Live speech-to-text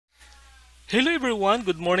Hello everyone,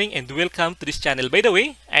 good morning and welcome to this channel. By the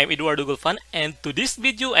way, I am Edcelle Gulfan, and to this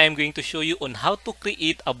video I am going to show you on how to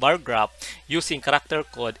create a bar graph using character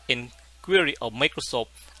code in query of Microsoft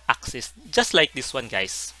Access, just like this one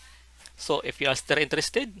guys. So if you are still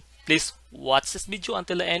interested, please watch this video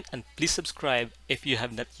until the end and please subscribe if you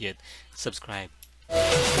have not yet subscribed.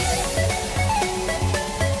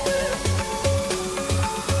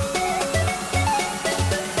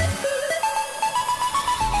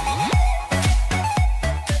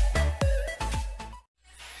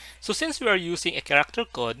 So since we are using a character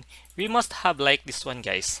code, we must have like this one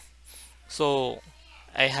guys. So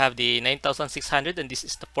I have the 9600 and this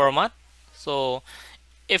is the format. So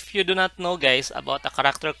if you do not know guys about a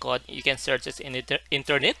character code, you can search it in the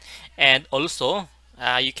internet, and also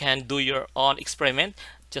you can do your own experiment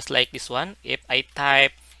just like this one. If I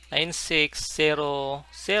type 9600,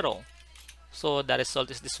 so the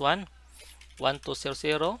result is this one,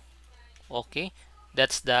 1200. Okay,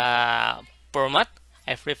 that's the format.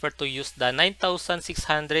 I prefer to use the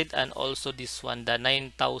 9600 and also this one, the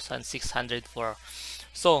 9604.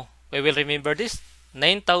 So we will remember this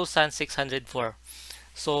 9604.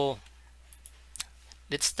 So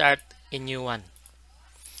let's start a new one.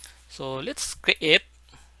 So let's create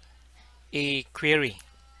a query.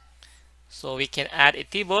 So we can add a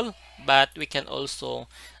table, but we can also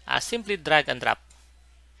simply drag and drop.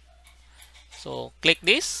 So click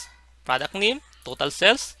this, product name, total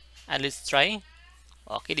sales, and let's try.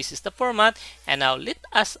 Okay, this is the format, and now let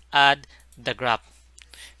us add the graph.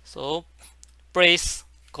 So press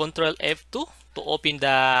Ctrl F2 to open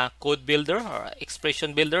the code builder or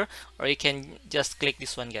expression builder, or you can just click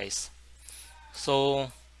this one guys.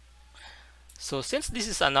 So since this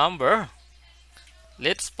is a number,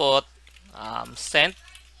 let's put send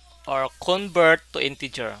or convert to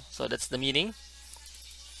integer. So that's the meaning,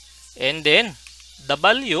 and then the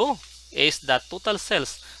value is the total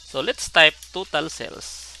sales. So let's type total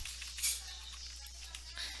sales,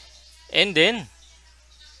 and then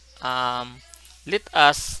let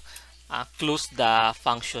us close the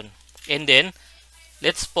function, and then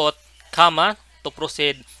let's put comma to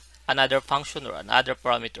proceed another function or another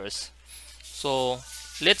parameters. So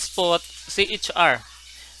let's put CHR.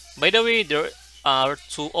 By the way, there are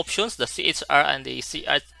two options, the CHR and the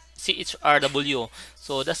CHRW.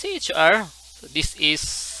 So the CHR, this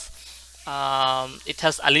is it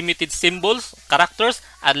has a limited symbols, characters,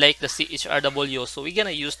 unlike the CHRW. So we're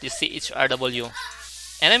gonna use the CHRW,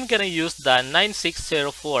 and I'm gonna use the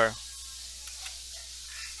 9604.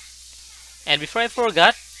 And before I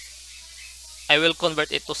forgot, I will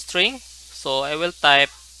convert it to string. So I will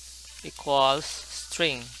type equals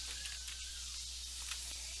string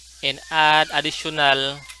and add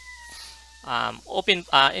additional open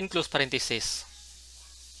enclose parentheses.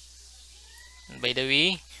 And by the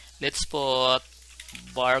way, let's put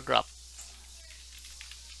bar graph,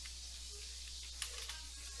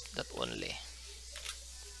 that only.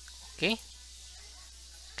 Okay,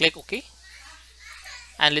 click OK,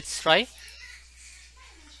 and let's try.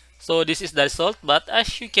 So this is the result, but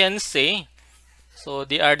as you can see, so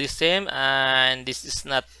they are the same, and this is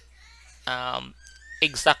not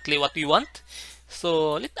exactly what we want.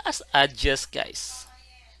 So let us adjust guys.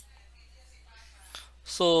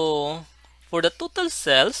 So for the total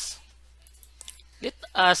sales, let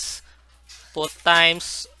us put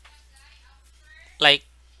times like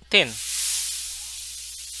 10.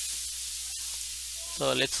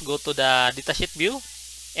 So let's go to the datasheet view,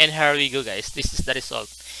 and here we go guys, this is the result.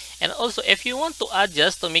 And also if you want to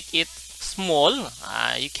adjust to make it small,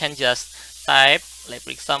 you can just type, like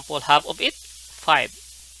for example, half of it 5.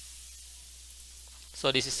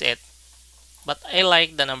 So this is it, but I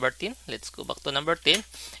like the number 10. Let's go back to number 10.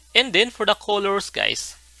 And then for the colors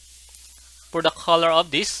guys, for the color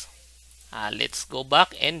of this, let's go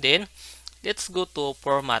back, and then let's go to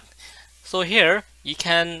format. So here you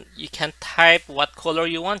can type what color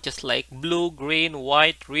you want, just like blue, green,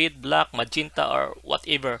 white, red, black, magenta, or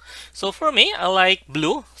whatever. So for me, I like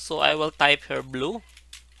blue, so I will type here blue.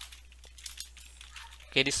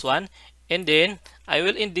 Okay, this one, and then I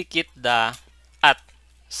will indicate the @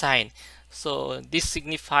 sign. So this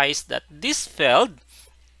signifies that this field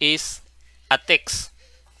is a text.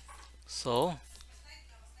 So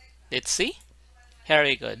let's see, here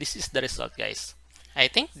we go, this is the result guys. I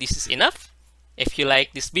think this is enough. If you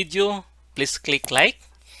like this video, please click like,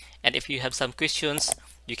 and if you have some questions,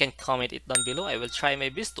 you can comment it down below. I will try my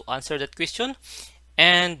best to answer that question.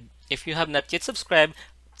 And if you have not yet subscribed,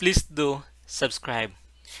 please do subscribe.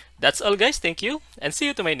 That's all guys, thank you, and see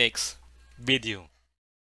you to my next video.